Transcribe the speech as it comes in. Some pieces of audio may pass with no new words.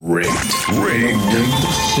Rigged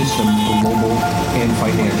system, global and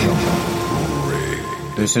financial.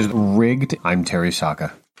 This is Rigged. I'm Terry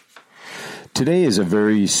Saka. Today is a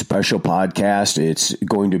very special podcast. It's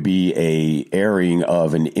going to be a airing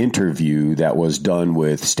of an interview that was done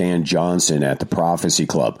with Stan Johnson at the Prophecy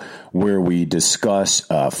Club, where we discuss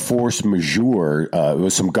force majeure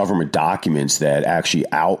with some government documents that actually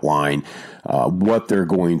outline what they're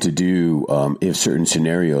going to do if certain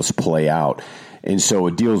scenarios play out. And so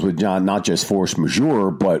it deals with not just force majeure,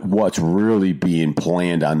 but what's really being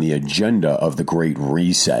planned on the agenda of the Great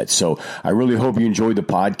Reset. So I really hope you enjoyed the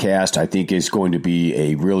podcast. I think it's going to be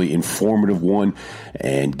a really informative one,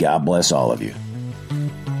 and God bless all of you.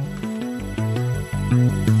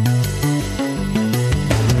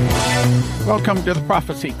 Welcome to the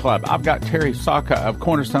Prophecy Club. I've got Terry Saka of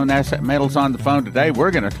Cornerstone Asset Metals on the phone today. We're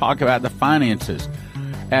going to talk about the finances.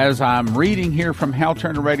 As I'm reading here from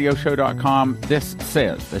HalTurnerRadioShow.com, this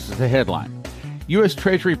is the headline: U.S.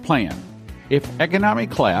 Treasury plan. If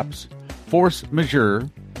economic collapse, force majeure,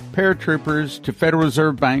 paratroopers to Federal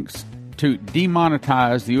Reserve banks to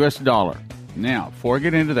demonetize the U.S. dollar. Now, before I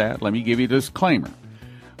get into that, let me give you a disclaimer.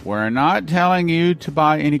 We're not telling you to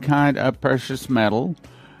buy any kind of precious metal.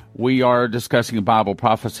 We are discussing a Bible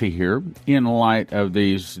prophecy here in light of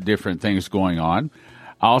these different things going on.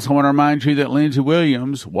 I also want to remind you that Lindsey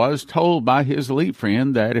Williams was told by his elite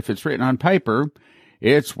friend that if it's written on paper,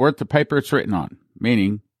 it's worth the paper it's written on,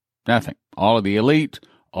 meaning nothing. All of the elite,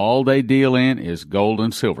 all they deal in is gold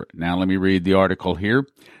and silver. Now let me read the article here,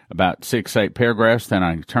 about 6-8 paragraphs, then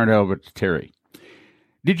I can turn it over to Terry.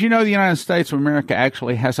 Did you know the United States of America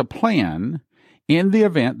actually has a plan in the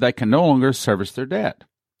event they can no longer service their debt?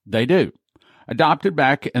 They do. Adopted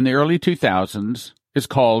back in the early 2000s, it's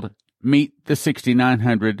called Meet the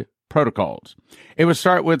 6900 Protocols. It would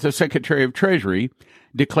start with the Secretary of Treasury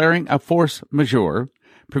declaring a force majeure,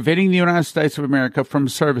 preventing the United States of America from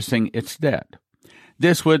servicing its debt.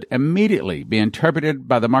 This would immediately be interpreted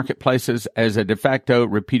by the marketplaces as a de facto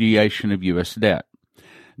repudiation of U.S. debt.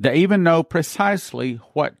 They even know precisely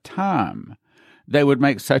what time they would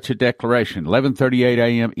make such a declaration, 11:38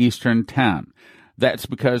 a.m. Eastern Time. That's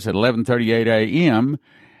because at 11:38 a.m.,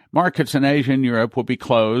 markets in Asia and Europe will be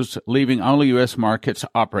closed, leaving only U.S. markets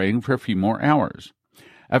operating for a few more hours.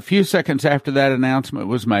 A few seconds after that announcement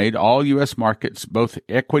was made, all U.S. markets, both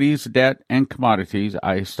equities, debt, and commodities,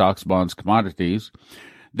 i.e. stocks, bonds, commodities,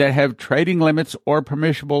 that have trading limits or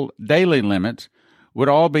permissible daily limits would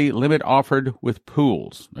all be limit offered with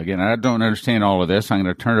pools. Again, I don't understand all of this. I'm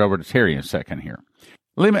going to turn it over to Terry in a second here.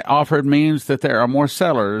 Limit offered means that there are more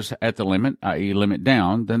sellers at the limit, i.e. limit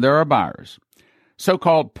down, than there are buyers.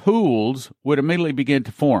 So-called pools would immediately begin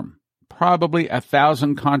to form, probably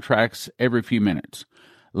 1,000 contracts every few minutes.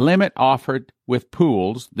 Limit offered with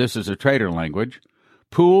pools, this is a trader language,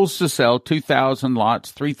 pools to sell 2,000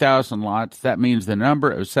 lots, 3,000 lots. That means the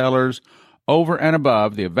number of sellers over and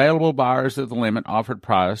above the available buyers at the limit offered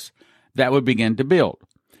price that would begin to build.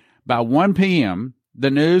 By 1 p.m.,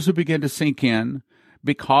 the news would begin to sink in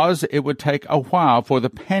because it would take a while for the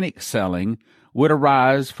panic selling would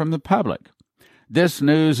arise from the public. This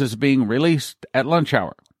news is being released at lunch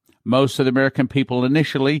hour. Most of the American people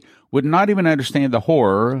initially would not even understand the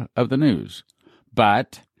horror of the news.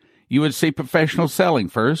 But you would see professional selling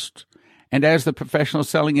first, and as the professional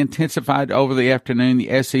selling intensified over the afternoon,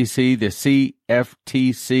 the SEC, the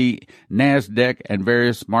CFTC, NASDAQ, and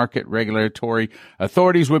various market regulatory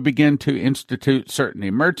authorities would begin to institute certain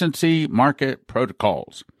emergency market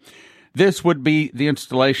protocols. This would be the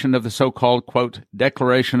installation of the so-called, quote,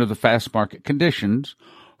 declaration of the fast market conditions.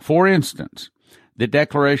 For instance, the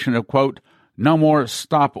declaration of, quote, no more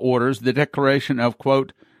stop orders, the declaration of,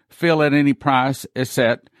 quote, fill at any price is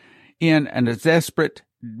set in a desperate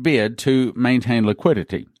bid to maintain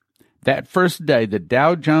liquidity. That first day, the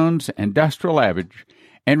Dow Jones Industrial Average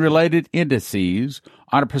and related indices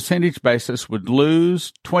on a percentage basis would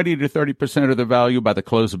lose 20 to 30% of their value by the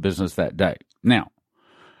close of business that day. Now,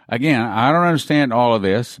 again, I don't understand all of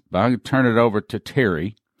this, but I'm going to turn it over to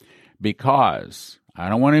Terry because I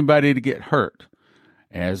don't want anybody to get hurt.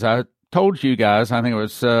 As I told you guys, I think it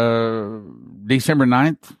was December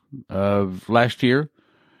 9th of last year,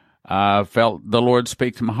 I felt the Lord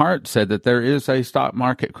speak to my heart, said that there is a stock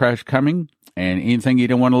market crash coming, and anything you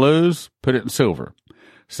don't want to lose, put it in silver.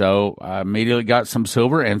 So I immediately got some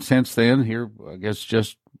silver, and since then, here, I guess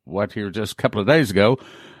just a couple of days ago,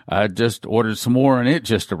 I just ordered some more, and it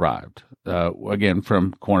just arrived, again,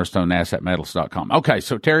 from CornerstoneAssetMetals.com. Okay,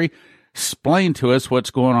 so Terry, explain to us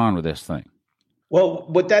what's going on with this thing. Well,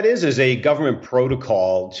 what that is a government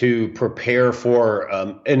protocol to prepare for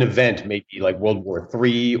an event, maybe like World War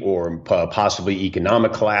III or possibly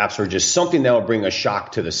economic collapse or just something that will bring a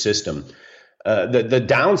shock to the system. The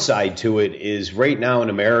downside to it is right now in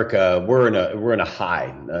America, we're in a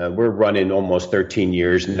high. We're running almost 13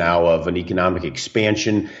 years now of an economic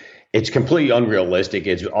expansion. It's completely unrealistic.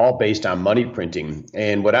 It's all based on money printing.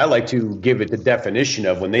 And what I like to give it the definition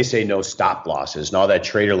of when they say no stop losses and all that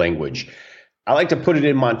trader language, I like to put it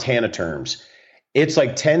in Montana terms. It's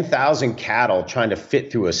like 10,000 cattle trying to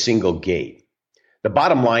fit through a single gate. The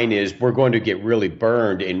bottom line is we're going to get really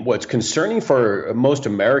burned. And what's concerning for most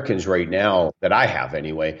Americans right now, that I have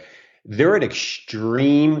anyway, they're at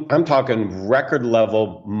extreme, I'm talking record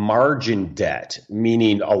level margin debt,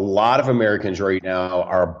 meaning a lot of Americans right now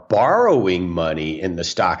are borrowing money in the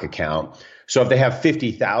stock account. So if they have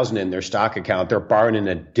 50,000 in their stock account, they're borrowing an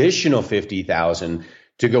additional 50,000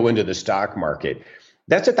 to go into the stock market.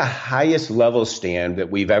 That's at the highest level, Stan,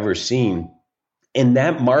 that we've ever seen. And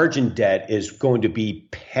that margin debt is going to be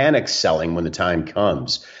panic selling when the time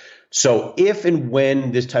comes. So if and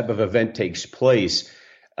when this type of event takes place,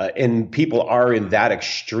 and people are in that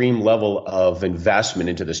extreme level of investment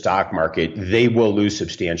into the stock market, they will lose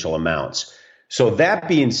substantial amounts. So that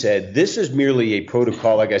being said, this is merely a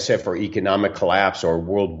protocol, like I said, for economic collapse or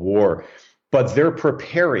world war, but they're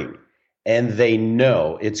preparing. And they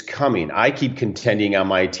know it's coming. I keep contending on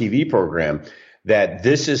my TV program that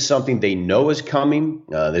this is something they know is coming.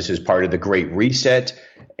 This is part of the Great Reset.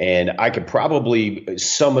 And I could probably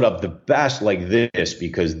sum it up the best like this,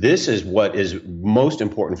 because this is what is most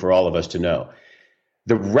important for all of us to know.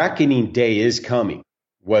 The reckoning day is coming,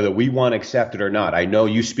 whether we want to accept it or not. I know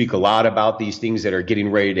you speak a lot about these things that are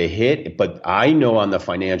getting ready to hit, but I know on the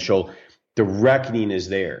financial, the reckoning is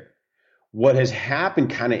there. What has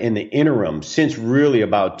happened kind of in the interim since really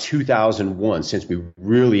about 2001, since we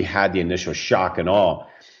really had the initial shock and all,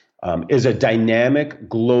 is a dynamic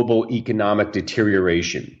global economic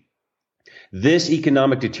deterioration. This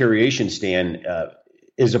economic deterioration, Stan,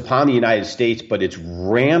 is upon the United States, but it's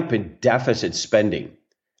rampant deficit spending.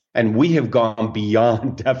 And we have gone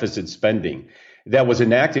beyond deficit spending that was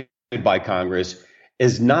enacted by Congress,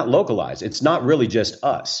 is not localized. It's not really just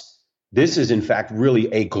us. This is, in fact,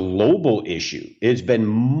 really a global issue. It's been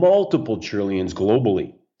multiple trillions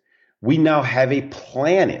globally. We now have a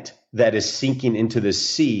planet that is sinking into the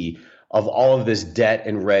sea of all of this debt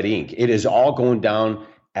and red ink. It is all going down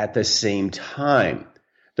at the same time.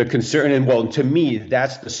 The concern, and well, to me,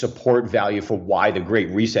 that's the support value for why the Great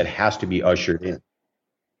Reset has to be ushered in.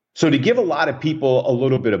 So to give a lot of people a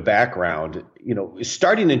little bit of background,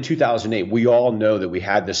 starting in 2008, we all know that we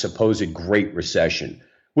had the supposed Great Recession,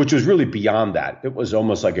 which was really beyond that. It was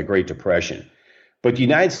almost like a Great Depression. But the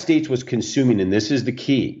United States was consuming, and this is the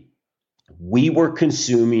key, we were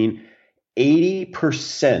consuming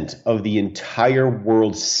 80% of the entire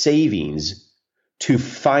world's savings to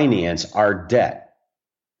finance our debt.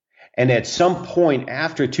 And at some point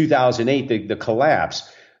after 2008, the collapse,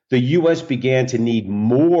 the U.S. began to need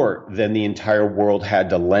more than the entire world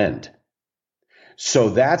had to lend. So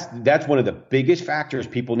that's one of the biggest factors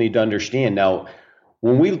people need to understand. Now,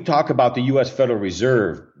 when we talk about the U.S. Federal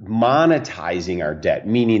Reserve monetizing our debt,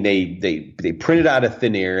 meaning they print it out of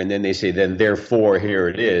thin air and then they say, then therefore here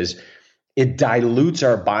it is, it dilutes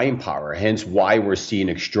our buying power, hence why we're seeing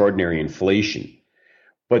extraordinary inflation.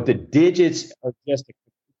 But the digits are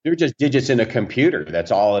they're just digits in a computer. That's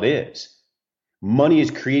all it is. Money is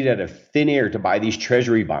created out of thin air to buy these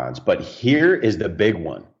treasury bonds. But here is the big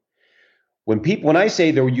one. When I say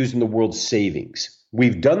they're using the world's savings,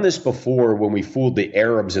 we've done this before when we fooled the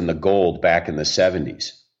Arabs in the gold back in the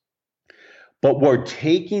 70s. But we're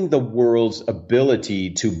taking the world's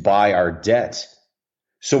ability to buy our debt.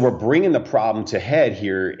 So we're bringing the problem to head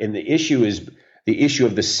here. And the issue is the issue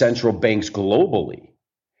of the central banks globally.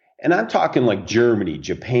 And I'm talking like Germany,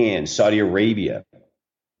 Japan, Saudi Arabia.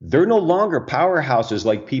 They're no longer powerhouses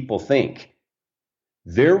like people think.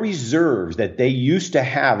 Their reserves that they used to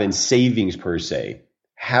have in savings per se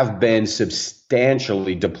have been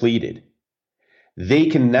substantially depleted. They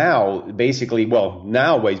can now basically,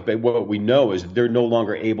 nowadays, but what we know is they're no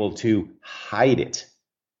longer able to hide it.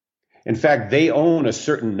 In fact, they own a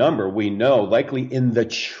certain number, we know, likely in the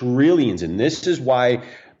trillions. And this is why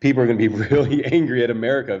people are going to be really angry at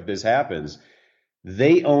America if this happens.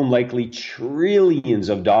 They own likely trillions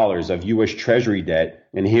of dollars of U.S. Treasury debt.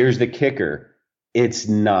 And here's the kicker. It's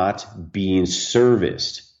not being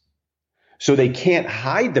serviced. So they can't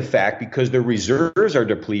hide the fact because their reserves are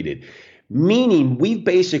depleted, meaning we've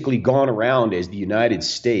basically gone around as the United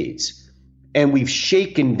States And we've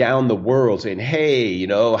shaken down the world saying, hey,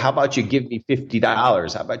 how about you give me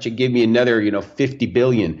 $50? How about you give me another, 50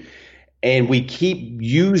 billion? And we keep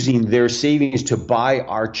using their savings to buy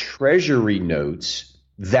our treasury notes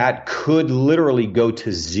that could literally go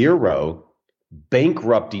to zero,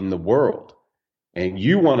 bankrupting the world. And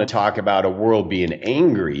you want to talk about a world being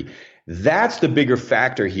angry. That's the bigger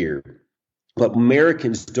factor here. What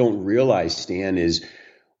Americans don't realize, Stan, is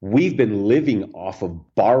we've been living off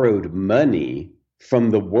of borrowed money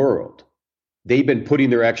from the world. They've been putting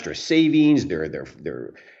their extra savings,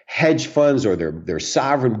 their hedge funds or their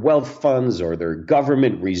sovereign wealth funds or their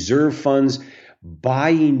government reserve funds,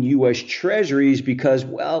 buying U.S. treasuries because,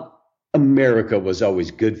 well, America was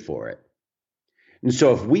always good for it. And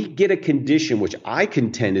so if we get a condition, which I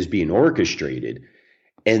contend is being orchestrated,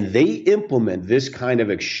 and they implement this kind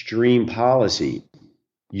of extreme policy,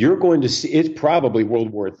 you're going to see, it's probably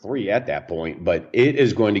World War III at that point, but it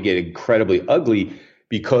is going to get incredibly ugly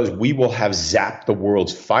because we will have zapped the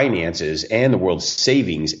world's finances and the world's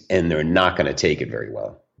savings, and they're not going to take it very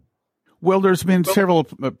well. Well, there's been several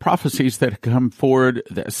prophecies that have come forward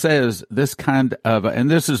that says this kind of,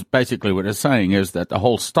 and this is basically what it's saying, is that the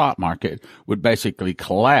whole stock market would basically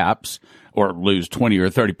collapse or lose 20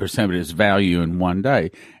 or 30% of its value in one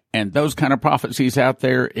day. And those kind of prophecies out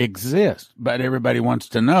there exist, but everybody wants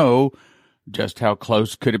to know just how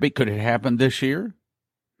close could it be? Could it happen this year?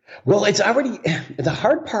 Well, the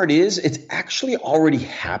hard part is it's actually already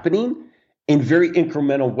happening in very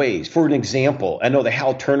incremental ways. For an example, I know the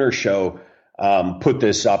Hal Turner show put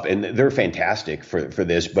this up, and they're fantastic for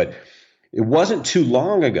this, but it wasn't too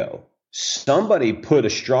long ago. Somebody put a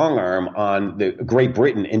strong arm on Great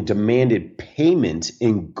Britain and demanded payment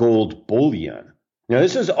in gold bullion. Now,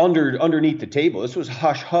 this is underneath the table. This was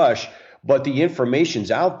hush hush, but the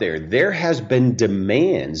information's out there. There has been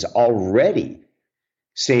demands already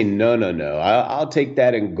saying, no, I'll take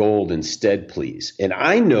that in gold instead, please. And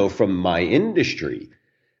I know from my industry,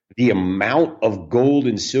 the amount of gold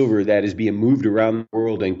and silver that is being moved around the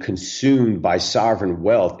world and consumed by sovereign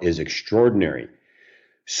wealth is extraordinary.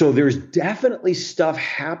 So there's definitely stuff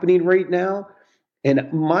happening right now.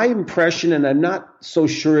 And my impression, and I'm not so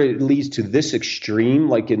sure it leads to this extreme,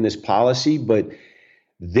 like in this policy, but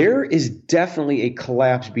there is definitely a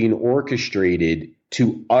collapse being orchestrated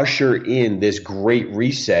to usher in this great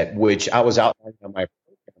reset, which I was outlining on my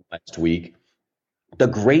program last week. The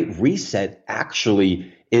Great Reset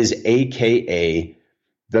actually is AKA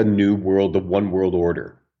the new world, the one world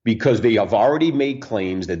order, because they have already made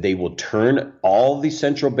claims that they will turn all the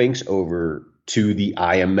central banks over to the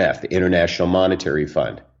IMF, the International Monetary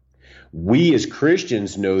Fund. We as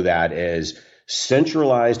Christians know that as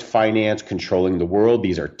centralized finance controlling the world.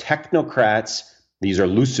 These are technocrats. These are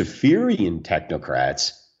Luciferian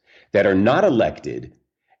technocrats that are not elected,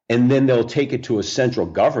 and then they'll take it to a central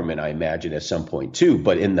government, I imagine, at some point too.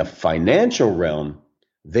 But in the financial realm,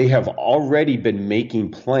 they have already been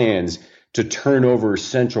making plans to turn over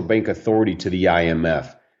central bank authority to the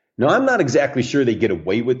IMF. Now, I'm not exactly sure they get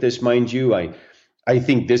away with this, mind you. I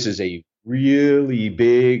think this is a really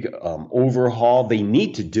big overhaul. They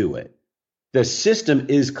need to do it. The system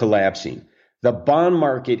is collapsing. The bond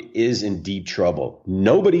market is in deep trouble.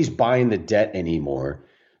 Nobody's buying the debt anymore.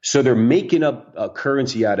 So they're making up a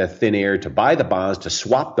currency out of thin air to buy the bonds, to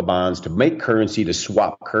swap the bonds, to make currency, to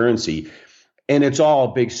swap currency. And it's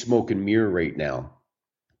all a big smoke and mirror right now.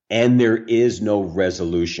 And there is no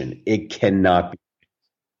resolution. It cannot be.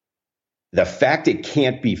 The fact it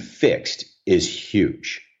can't be fixed is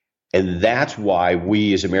huge. And that's why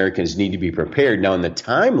we as Americans need to be prepared. Now, in the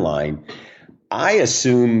timeline, I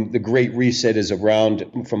assume the Great Reset is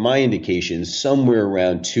around, from my indications, somewhere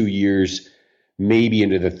around 2 years, maybe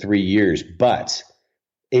into the 3 years, but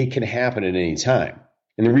it can happen at any time.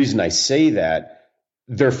 And the reason I say that,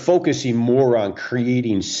 they're focusing more on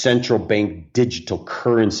creating central bank digital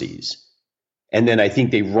currencies. And then I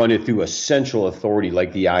think they run it through a central authority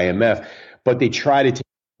like the IMF, but they try to take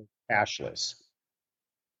it cashless.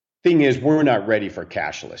 Thing is, we're not ready for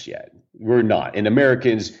cashless yet. We're not. And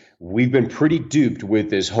Americans, we've been pretty duped with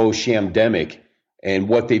this whole shamdemic and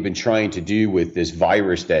what they've been trying to do with this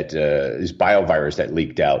virus this biovirus that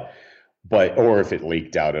leaked out, or if it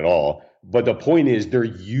leaked out at all. But the point is, they're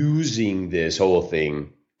using this whole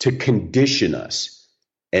thing to condition us.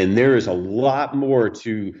 And there is a lot more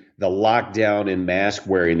to the lockdown and mask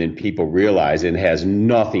wearing than people realize, and has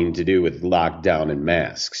nothing to do with lockdown and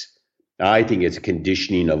masks. I think it's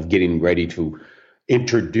conditioning of getting ready to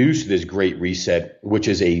introduce this Great Reset, which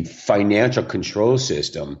is a financial control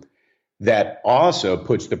system that also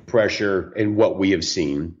puts the pressure in what we have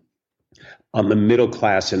seen on the middle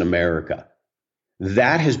class in America.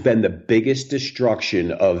 That has been the biggest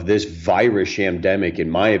destruction of this virus shamdemic,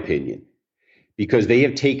 in my opinion, because they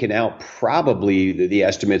have taken out probably the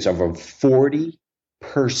estimates of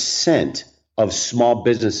 40% of small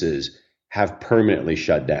businesses have permanently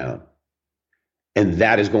shut down. And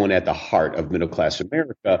that is going at the heart of middle-class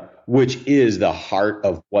America, which is the heart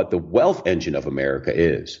of what the wealth engine of America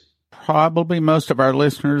is. Probably most of our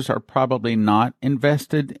listeners are probably not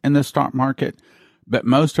invested in the stock market, but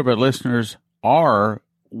most of our listeners are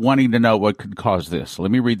wanting to know what could cause this.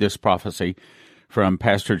 Let me read this prophecy from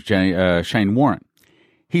Pastor Shane Warren.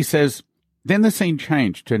 He says, "Then the scene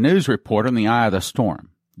changed to a news report in the eye of the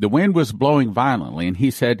storm. The wind was blowing violently, and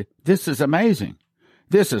he said, 'This is amazing.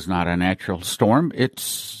 This is not a natural storm.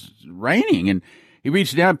 It's raining.' And he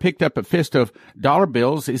reached down and picked up a fist of dollar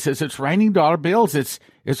bills. He says, 'It's raining dollar bills. It's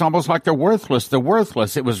almost like they're worthless. They're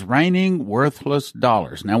worthless.' It was raining worthless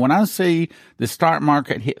dollars." Now, when I see the stock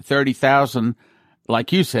market hit 30,000,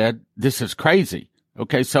 like you said, this is crazy.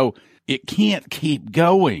 Okay, so it can't keep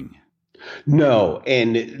going. No,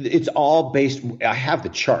 and it's all based, I have the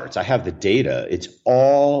charts, I have the data. It's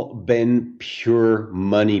all been pure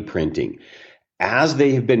money printing. As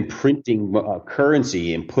they have been printing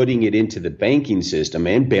currency and putting it into the banking system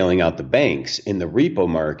and bailing out the banks in the repo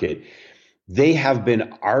market, they have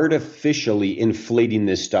been artificially inflating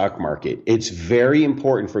this stock market. It's very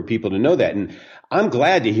important for people to know that. And I'm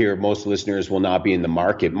glad to hear most listeners will not be in the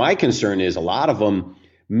market. My concern is a lot of them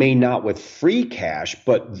may not with free cash,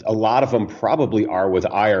 but a lot of them probably are with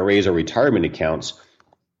IRAs or retirement accounts.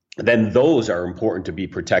 Then those are important to be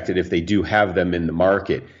protected if they do have them in the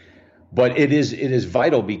market. But it is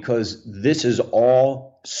vital because this is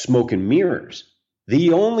all smoke and mirrors.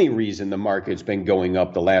 The only reason the market's been going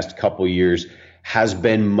up the last couple of years has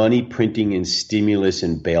been money printing and stimulus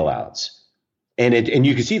and bailouts. And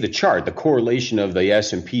you can see the chart, the correlation of the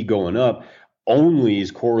S&P going up only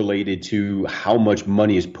is correlated to how much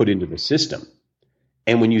money is put into the system.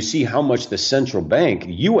 And when you see how much the central bank,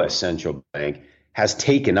 the U.S. central bank, has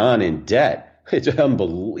taken on in debt, it's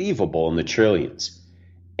unbelievable in the trillions.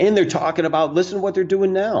 And they're talking about, listen to what they're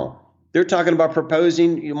doing now. They're talking about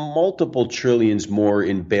proposing multiple trillions more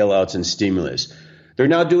in bailouts and stimulus. They're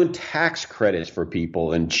now doing tax credits for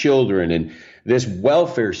people and children. And this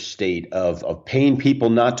welfare state of paying people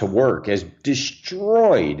not to work has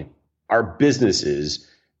destroyed our businesses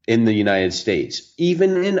in the United States.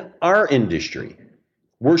 Even in our industry,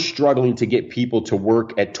 we're struggling to get people to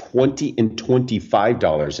work at $20 and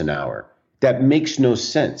 $25 an hour. That makes no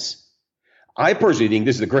sense. I personally think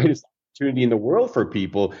this is the greatest opportunity in the world for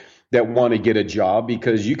people that want to get a job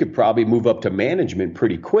because you could probably move up to management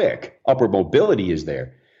pretty quick. Upward mobility is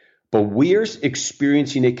there. But we're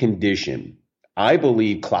experiencing a condition, I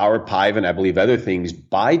believe, Cloward Piven, I believe other things,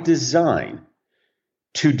 by design,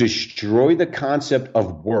 to destroy the concept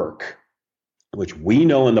of work, which we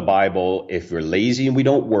know in the Bible, if we're lazy and we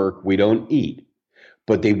don't work, we don't eat.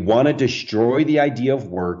 But they want to destroy the idea of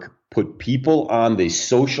work, put people on the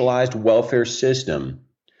socialized welfare system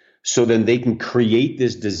so then they can create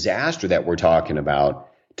this disaster that we're talking about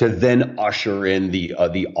to then usher in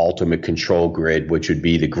the ultimate control grid, which would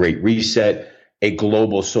be the Great Reset, a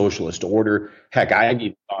global socialist order. Heck, I've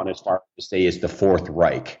even gone as far as to say it's the Fourth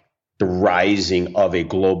Reich, the rising of a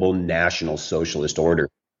global national socialist order.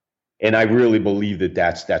 And I really believe that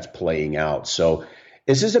that's playing out. So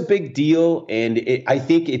this is a big deal, and I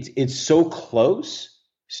think it's so close,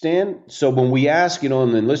 Stan. So when we ask,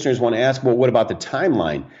 and the listeners want to ask, well, what about the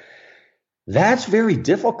timeline? That's very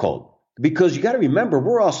difficult because you got to remember,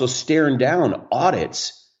 we're also staring down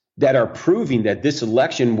audits that are proving that this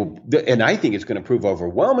election will, and I think it's going to prove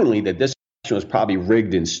overwhelmingly that this election was probably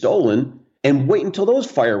rigged and stolen. And wait until those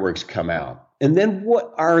fireworks come out. And then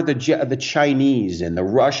what are the Chinese and the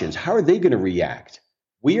Russians? How are they going to react?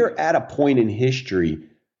 We are at a point in history,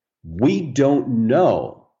 we don't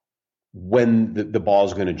know when the ball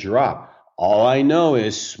is going to drop. All I know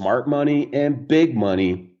is smart money and big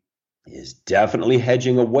money is definitely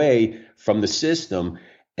hedging away from the system,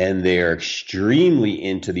 and they're extremely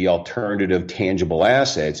into the alternative tangible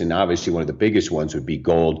assets. And obviously one of the biggest ones would be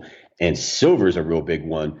gold, and silver is a real big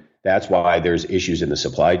one. That's why there's issues in the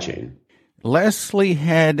supply chain. Leslie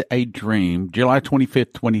had a dream, July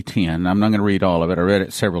 25th, 2010. I'm not going to read all of it. I read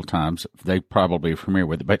it several times. They probably are familiar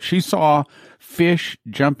with it. But she saw fish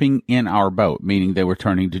jumping in our boat, meaning they were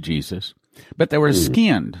turning to Jesus. But they were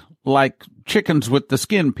skinned, like chickens with the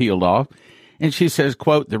skin peeled off. And she says,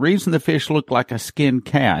 quote, "The reason the fish looked like a skinned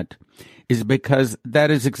cat is because that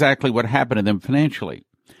is exactly what happened to them financially.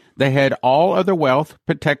 They had all other wealth,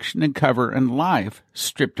 protection, and cover and life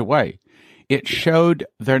stripped away. It showed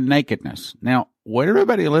their nakedness." Now, what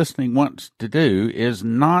everybody listening wants to do is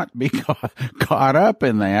not be caught up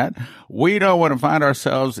in that. We don't want to find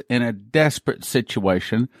ourselves in a desperate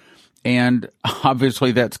situation. And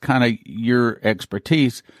obviously that's kind of your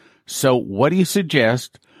expertise. So what do you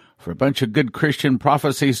suggest for a bunch of good Christian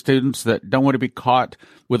prophecy students that don't want to be caught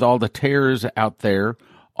with all the tares out there,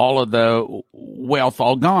 all of the wealth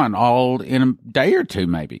all gone, all in a day or two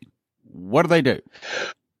maybe? What do they do?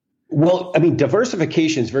 Well, I mean,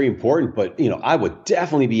 diversification is very important, but, I would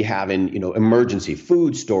definitely be having, emergency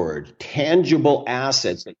food storage, tangible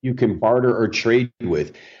assets that you can barter or trade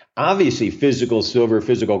with. Obviously, physical silver,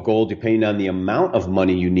 physical gold, depending on the amount of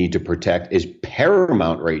money you need to protect, is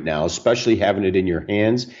paramount right now, especially having it in your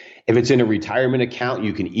hands. If it's in a retirement account,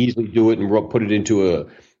 you can easily do it and put it into a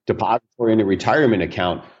depository in a retirement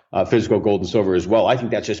account, physical gold and silver as well. I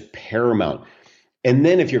think that's just paramount. And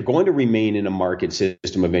then if you're going to remain in a market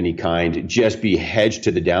system of any kind, just be hedged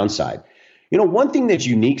to the downside. One thing that's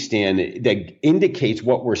unique, Stan, that indicates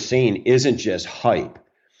what we're saying isn't just hype.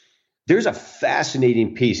 There's a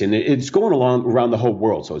fascinating piece, and it's going along around the whole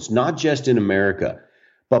world. So it's not just in America,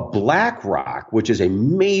 but BlackRock, which is a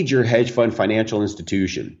major hedge fund financial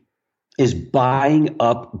institution, is buying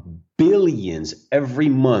up billions every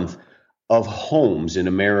month of homes in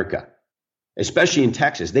America. Especially in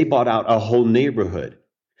Texas. They bought out a whole neighborhood.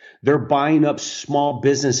 They're buying up small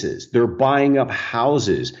businesses. They're buying up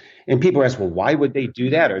houses. And people ask, well, why would they do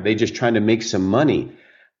that? Are they just trying to make some money?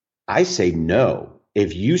 I say no.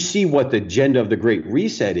 If you see what the agenda of the Great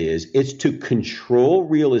Reset is, it's to control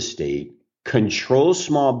real estate, control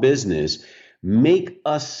small business, make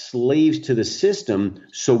us slaves to the system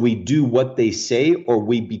so we do what they say or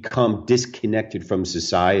we become disconnected from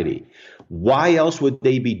society. Why else would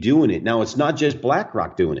they be doing it? Now, it's not just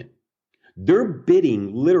BlackRock doing it. They're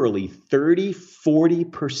bidding literally 30,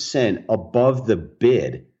 40% above the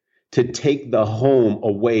bid to take the home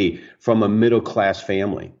away from a middle-class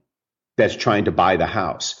family that's trying to buy the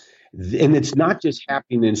house. And it's not just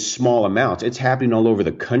happening in small amounts. It's happening all over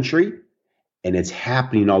the country, and it's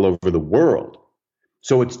happening all over the world.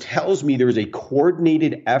 So it tells me there's a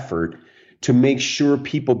coordinated effort to make sure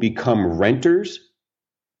people become renters.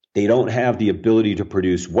 They don't have the ability to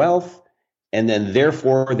produce wealth, and then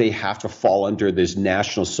therefore they have to fall under this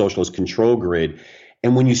national socialist control grid.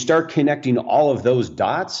 And when you start connecting all of those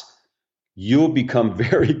dots, you'll become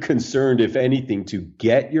very concerned, if anything, to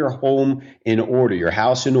get your home in order, your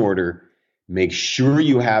house in order. Make sure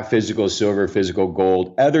you have physical silver, physical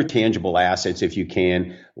gold, other tangible assets if you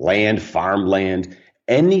can, land, farmland,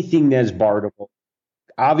 anything that's barterable.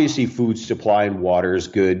 Obviously, food supply and water is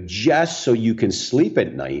good just so you can sleep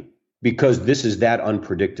at night because this is that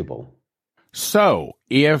unpredictable. So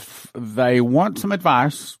if they want some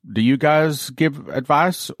advice, do you guys give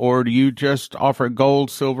advice or do you just offer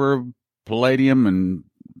gold, silver, palladium, and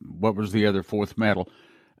what was the other fourth metal?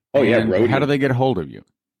 Oh, yeah. And how do they get a hold of you?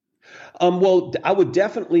 Well, I would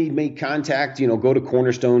definitely make contact, go to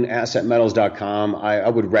cornerstoneassetmetals.com. I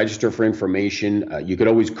would register for information. You could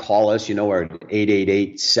always call us, we're at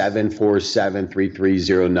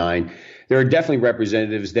 888-747-3309. There are definitely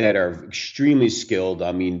representatives that are extremely skilled.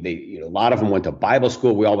 I mean, a lot of them went to Bible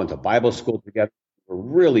school. We all went to Bible school together. A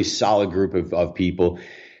really solid group of people.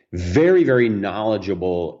 Very, very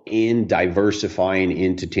knowledgeable in diversifying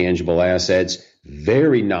into tangible assets,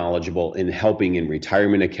 very knowledgeable in helping in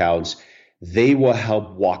retirement accounts. They will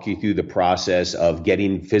help walk you through the process of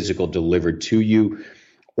getting physical delivered to you.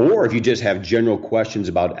 Or if you just have general questions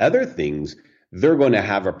about other things, they're going to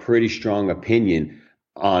have a pretty strong opinion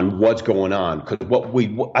on what's going on. Because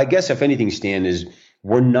I guess if anything, Stan, is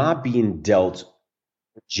we're not being dealt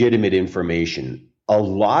legitimate information. A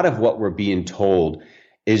lot of what we're being told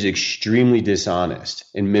is extremely dishonest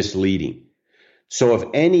and misleading. So if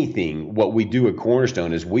anything, what we do at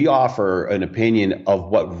Cornerstone is we offer an opinion of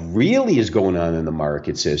what really is going on in the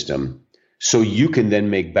market system so you can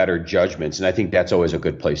then make better judgments. And I think that's always a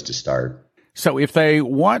good place to start. So if they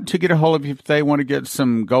want to get a hold of you, if they want to get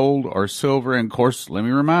some gold or silver, and of course, let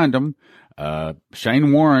me remind them,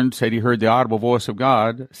 Shane Warren said he heard the audible voice of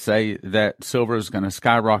God say that silver is going to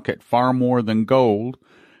skyrocket far more than gold.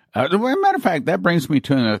 As a matter of fact, that brings me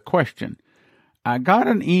to another question. I got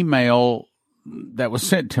an email that was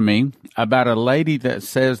sent to me about a lady that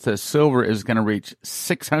says that silver is going to reach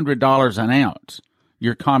 $600 an ounce.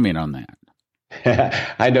 Your comment on that?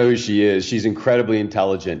 I know who she is. She's incredibly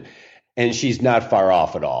intelligent, and she's not far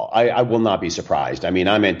off at all. I will not be surprised. I mean,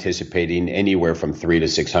 I'm anticipating anywhere from $300 to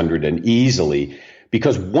 $600 and easily,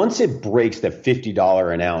 because once it breaks the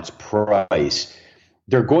 $50 an ounce price,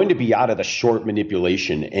 they're going to be out of the short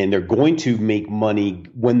manipulation, and they're going to make money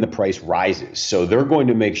when the price rises. So they're going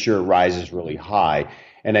to make sure it rises really high.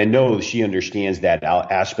 And I know she understands that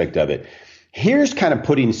aspect of it. Here's kind of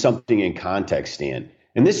putting something in context, Stan.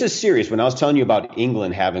 And this is serious. When I was telling you about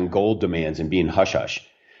England having gold demands and being hush-hush,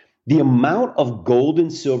 the amount of gold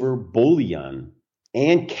and silver bullion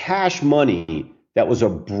and cash money that was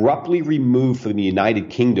abruptly removed from the United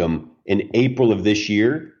Kingdom in April of this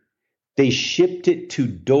year, they shipped it to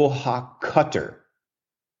Doha, Qatar.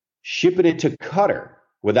 Shipping it to Qatar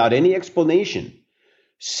without any explanation.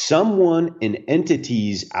 Someone and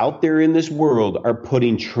entities out there in this world are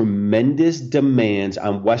putting tremendous demands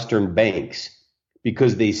on Western banks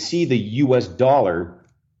because they see the US dollar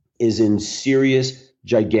is in serious,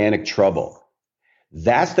 gigantic trouble.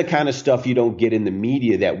 That's the kind of stuff you don't get in the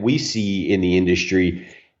media that we see in the industry.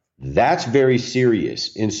 That's very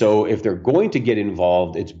serious. And so if they're going to get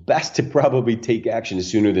involved, it's best to probably take action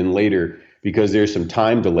sooner than later because there's some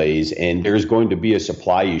time delays and there's going to be a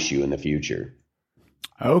supply issue in the future.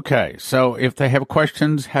 Okay. So if they have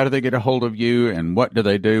questions, how do they get a hold of you and what do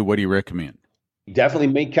they do? What do you recommend? Definitely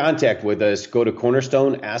make contact with us. Go to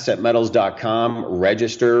cornerstoneassetmetals.com,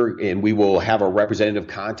 register, and we will have a representative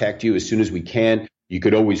contact you as soon as we can. You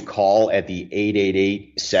could always call at the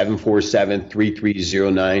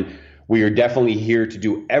 888-747-3309. We are definitely here to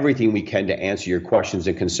do everything we can to answer your questions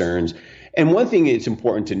and concerns. And one thing it's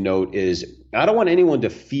important to note is I don't want anyone to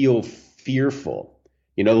feel fearful.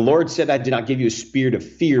 You know, the Lord said, I did not give you a spirit of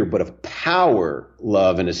fear, but of power,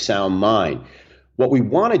 love, and a sound mind. What we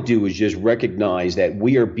want to do is just recognize that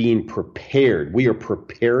we are being prepared. We are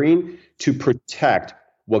preparing to protect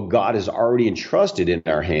what God has already entrusted in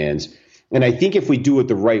our hands. And I think if we do it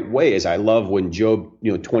the right way, as I love when Job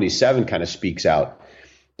 27 kind of speaks out,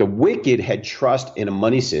 the wicked had trust in a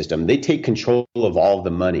money system. They take control of all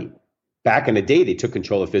the money. Back in the day, they took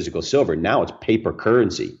control of physical silver. Now it's paper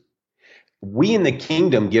currency. We in the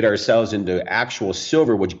kingdom get ourselves into actual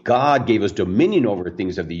silver, which God gave us dominion over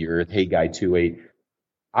things of the earth, Haggai 2:8.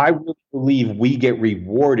 I really believe we get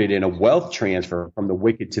rewarded in a wealth transfer from the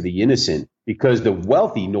wicked to the innocent because the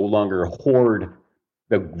wealthy no longer hoard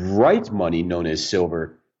the right money known as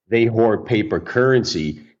silver. They hoard paper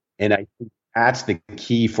currency. And I think that's the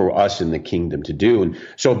key for us in the kingdom to do. And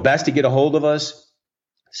so best to get a hold of us,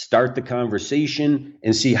 start the conversation,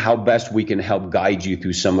 and see how best we can help guide you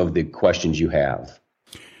through some of the questions you have.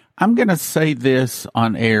 I'm going to say this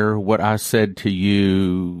on air, what I said to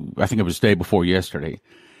you, I think it was the day before yesterday.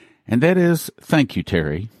 And that is, thank you,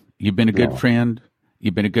 Terry. You've been a good friend.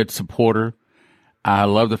 You've been a good supporter. I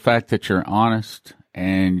love the fact that you're honest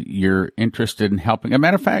and you're interested in helping. As a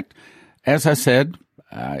matter of fact, as I said,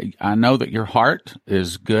 I know that your heart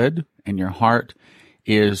is good and your heart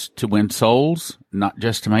is to win souls, not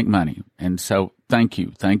just to make money. And so thank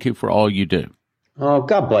you. Thank you for all you do. Oh,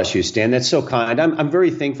 God bless you, Stan. That's so kind. I'm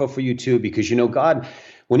very thankful for you too, because, God,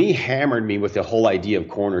 when he hammered me with the whole idea of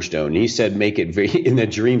Cornerstone, he said, make it very, in the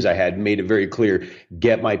dreams I had, made it very clear,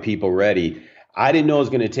 get my people ready. I didn't know it was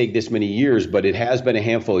going to take this many years, but it has been a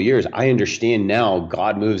handful of years. I understand now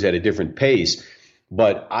God moves at a different pace,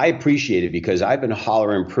 but I appreciate it because I've been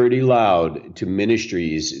hollering pretty loud to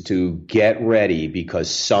ministries to get ready because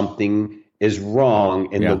something is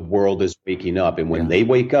wrong and the world is waking up. And when they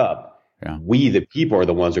wake up, we, the people, are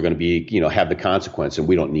the ones who are going to be, have the consequence, and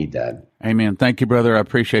we don't need that. Amen. Thank you, brother. I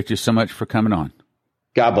appreciate you so much for coming on.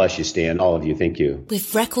 God bless you, Stan. All of you. Thank you.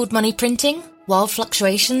 With record money printing, wild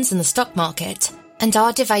fluctuations in the stock market, and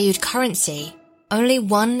our devalued currency, only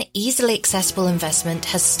one easily accessible investment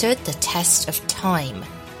has stood the test of time,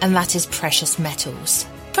 and that is precious metals.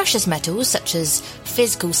 Precious metals, such as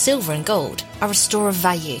physical silver and gold, are a store of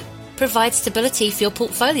value, provide stability for your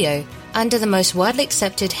portfolio, and are the most widely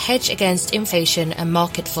accepted hedge against inflation and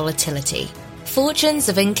market volatility. Fortunes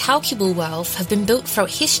of incalculable wealth have been built throughout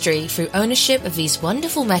history through ownership of these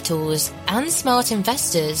wonderful metals, and smart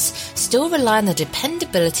investors still rely on the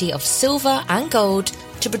dependability of silver and gold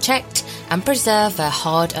to protect and preserve their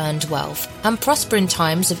hard-earned wealth and prosper in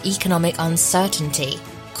times of economic uncertainty.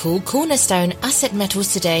 Call Cornerstone Asset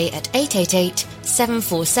Metals today at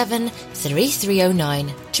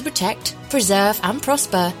 888-747-3309 to protect, preserve and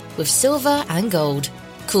prosper with silver and gold.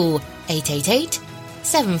 Call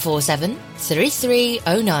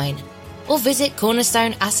 888-747-3309 or visit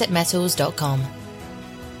cornerstoneassetmetals.com.